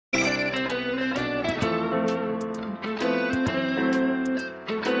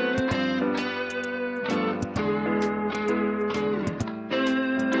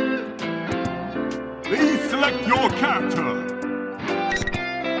select your character.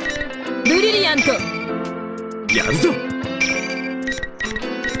 ブリリアント。やるぞ。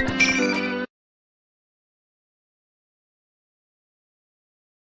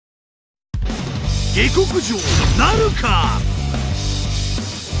下克上なるか。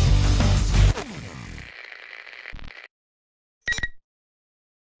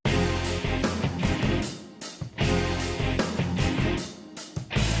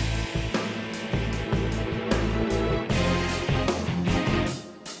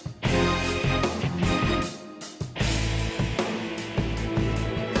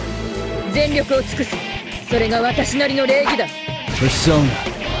全力を尽くす。それが私なりの礼儀だ。Persona。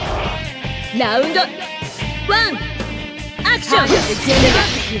ラウンドワンアクション。相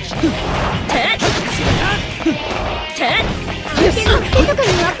手の癖とかに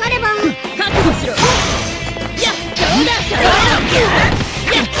分かれば覚悟しろ。やっどうだどうだ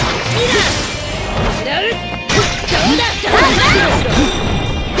やっいいな狙うどうだどうだ覚悟しろ。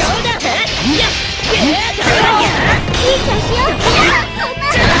どうだやっどうだいい調子よ。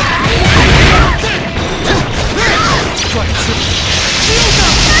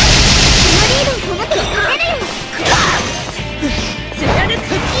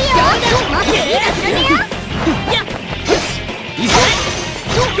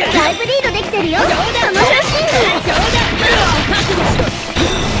だいぶリードできてるよ。楽しい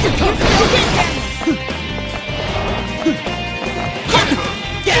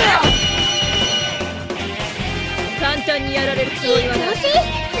簡単にやられるつもりはない。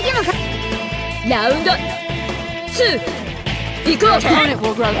次もラウンド2行こう。Opponent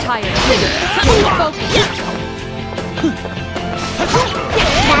will grow tired.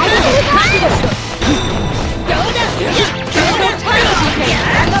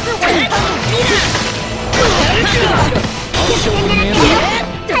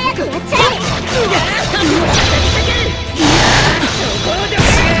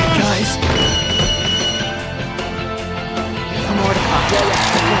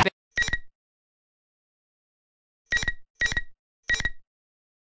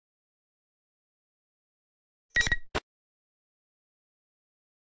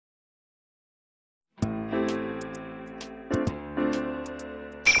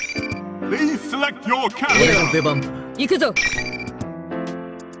 Please select your 俺 character. の出番だ。行くぞ。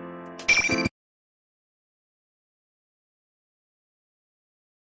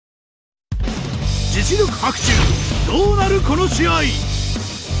実力伯仲。どうなるこの試合。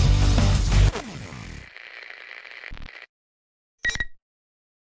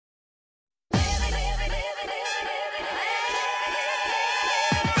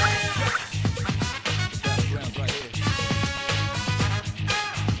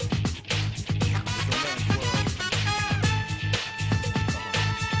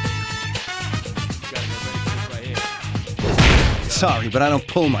Sorry, but I don't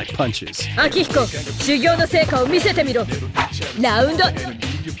pull my punches. 秋彦、修行の成果を見せてみろ。ラウンドワン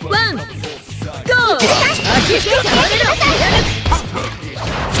ゴー。秋彦、倒れろ。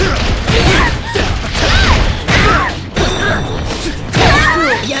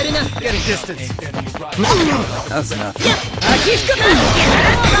やるな。That's enough. 秋彦だ。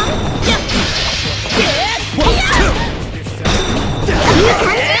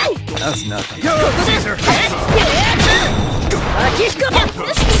That's nothing. 秋彦だ。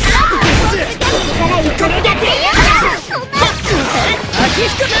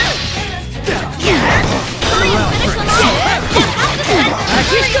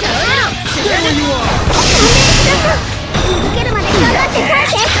秋彦だ。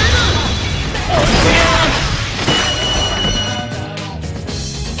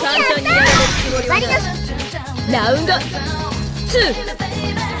ラウンド2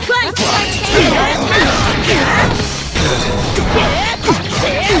ファイト。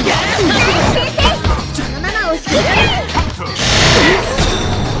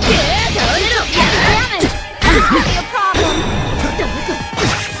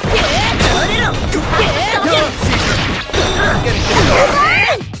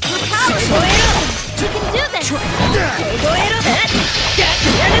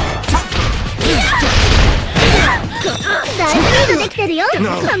できてるよ。そ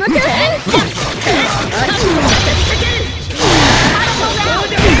の調子。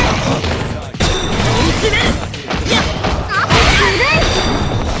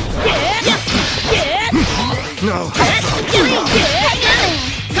No.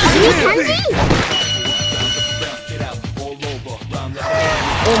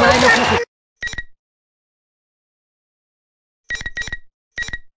 お前の勝ち。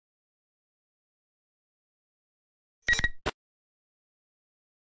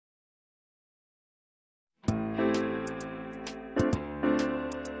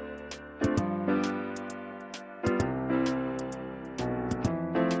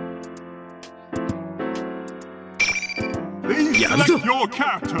やるぞ。 Select your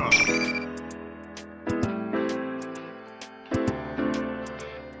character.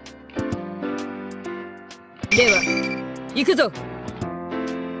 では行くぞ。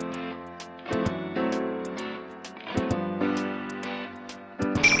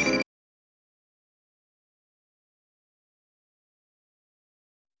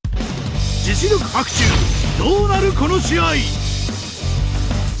実力伯仲。どうなるこの試合。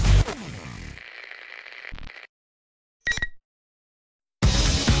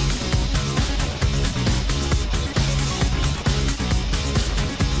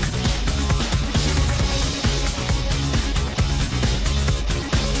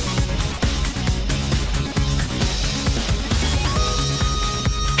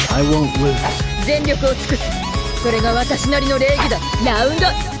I won't lose. 全力を尽くす。それが私なりの礼儀だ。ラウンド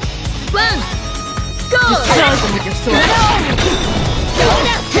ワンゴー。 Not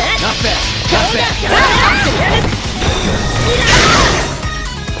bad. Not bad.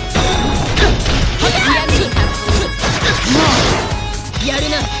 やる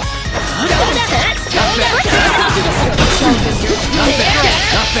な。 Not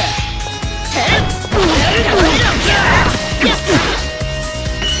bad.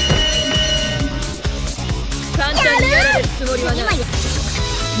 簡単にやられるつもりはない。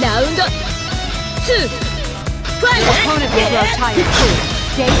ラウンド2ファイト。 Opponent will grow tired.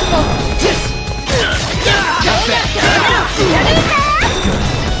 Stay focused.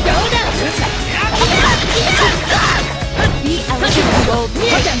 Be eligible.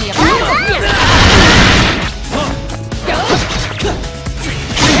 Push me apart. Alright.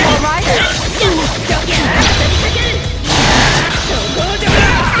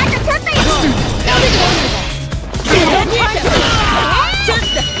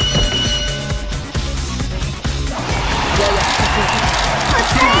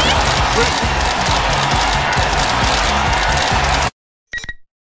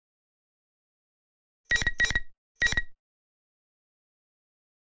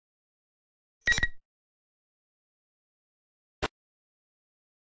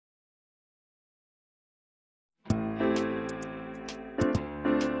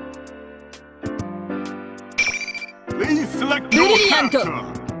 Please select your Brilliant. character.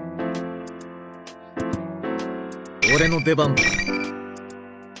 俺の出番だ。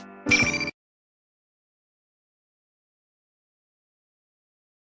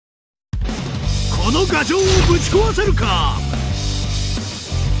この牙城をぶち壊せるか。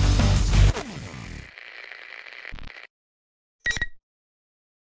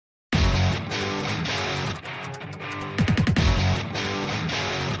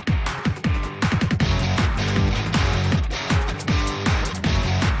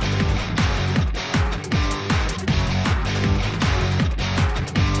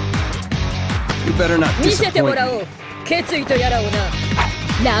見せてもらおう。決意とやらをな。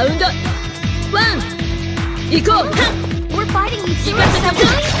ラウンドワン行こう。 We're fighting each 行かせても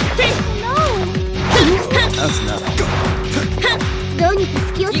らう。 That's not. どうにか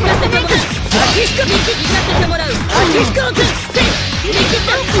隙を行かせてもらう。アキヒコ行かせてもらう。アキヒコ君リキッ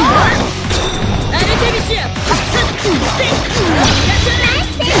ドアルテミシアア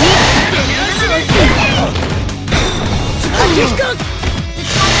キヒコ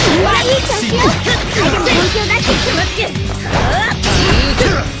いい調子よ。相手も本気を出してきてますけど。いい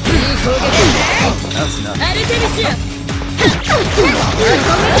攻撃。 That's not. アルテミシア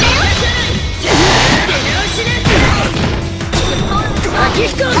アキヒ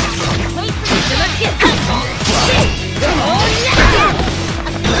コ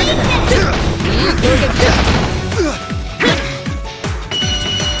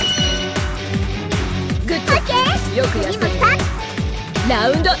グッド。よくやった。ラ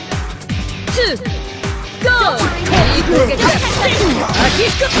ウンド2ゴー。いい攻撃だ。アキ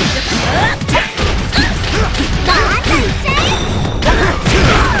ヒコ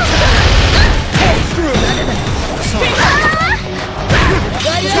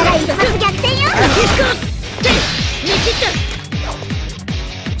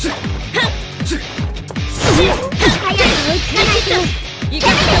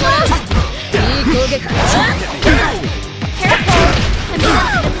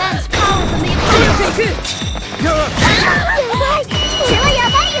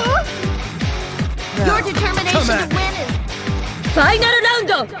Your determination to win is ファイナルラウン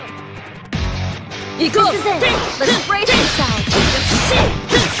ド行こう。 This is it. Let's brace ourselves.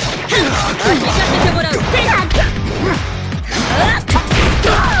 行かせてもらう。 It's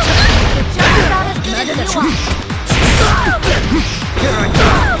just about as good as you want.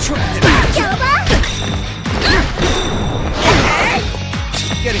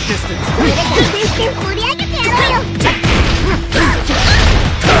 Getting distance. これで逆転して盛り上げてやろうよ。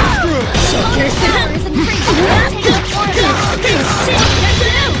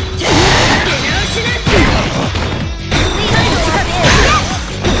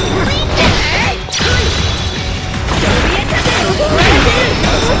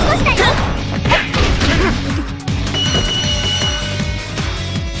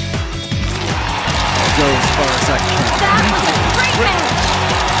go as far as I can. That was a great match!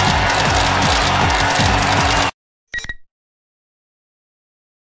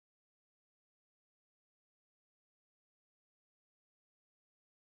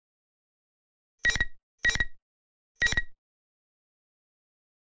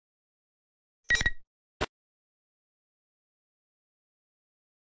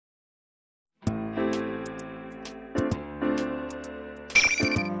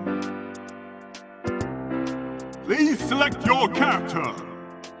 Please select your character.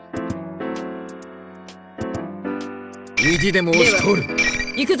 意地でも押し通る。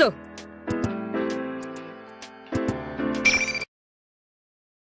行くぞ。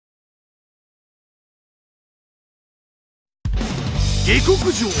下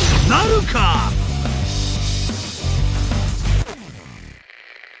克上なるか。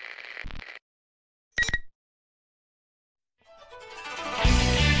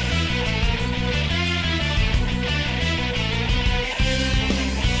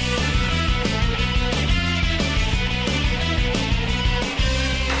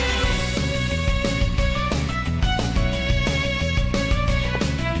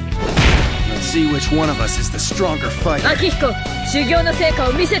See which one of us is the stronger fighter. 秋彦、修行の成果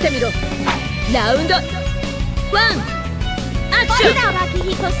を見せてみろ。ラウンドワン、アクション。ほら、脇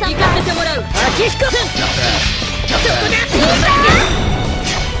彦さん行かせてもらう。秋彦、そこだ。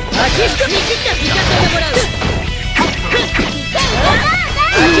秋彦、見切った。行かせてもらう。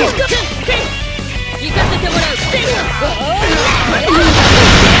秋彦、行かせてもらう。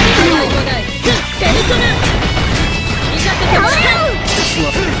ペルソナ、行かせてもらう。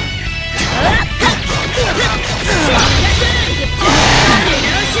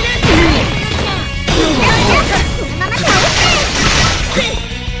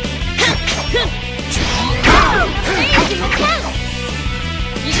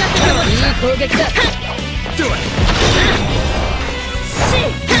攻撃だ。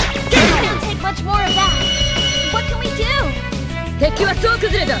敵は総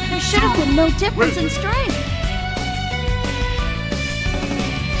崩れだ。There should have been no difference in strength.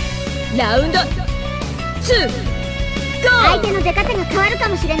 ラウンド2、ゴー。相手の出方が変わるか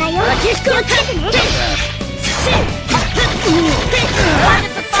もしれないよ。秋彦、気をつけてね。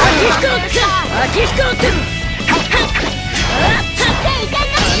秋彦、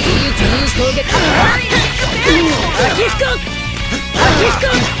攻撃。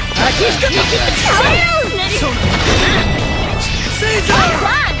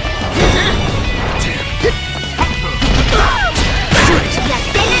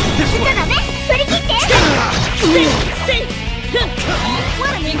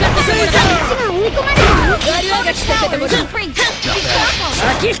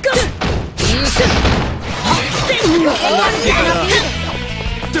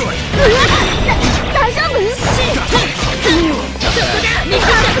大丈夫？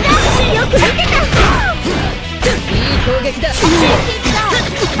よく見てた。いい攻撃だ。行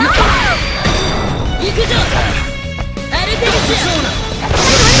くぞ。アルテミス。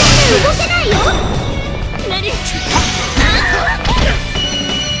動けないよ。何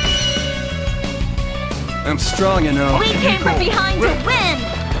I'm strong, you know. We came from behind to win.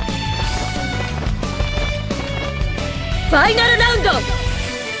 ファイナルラウンド。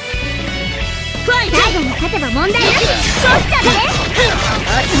ファイト。最後に勝てば問題なし。そうしたね。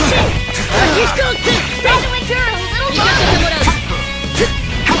秋彦、行かせてもらう。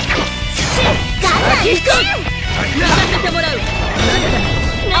秋彦、行かせてもらう。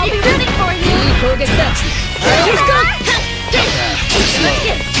I'll be rooting for you. いい攻撃だ。秋彦、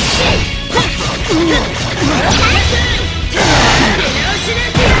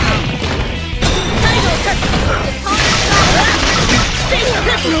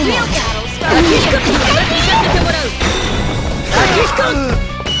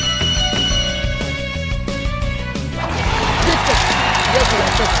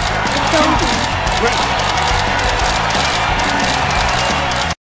It's over.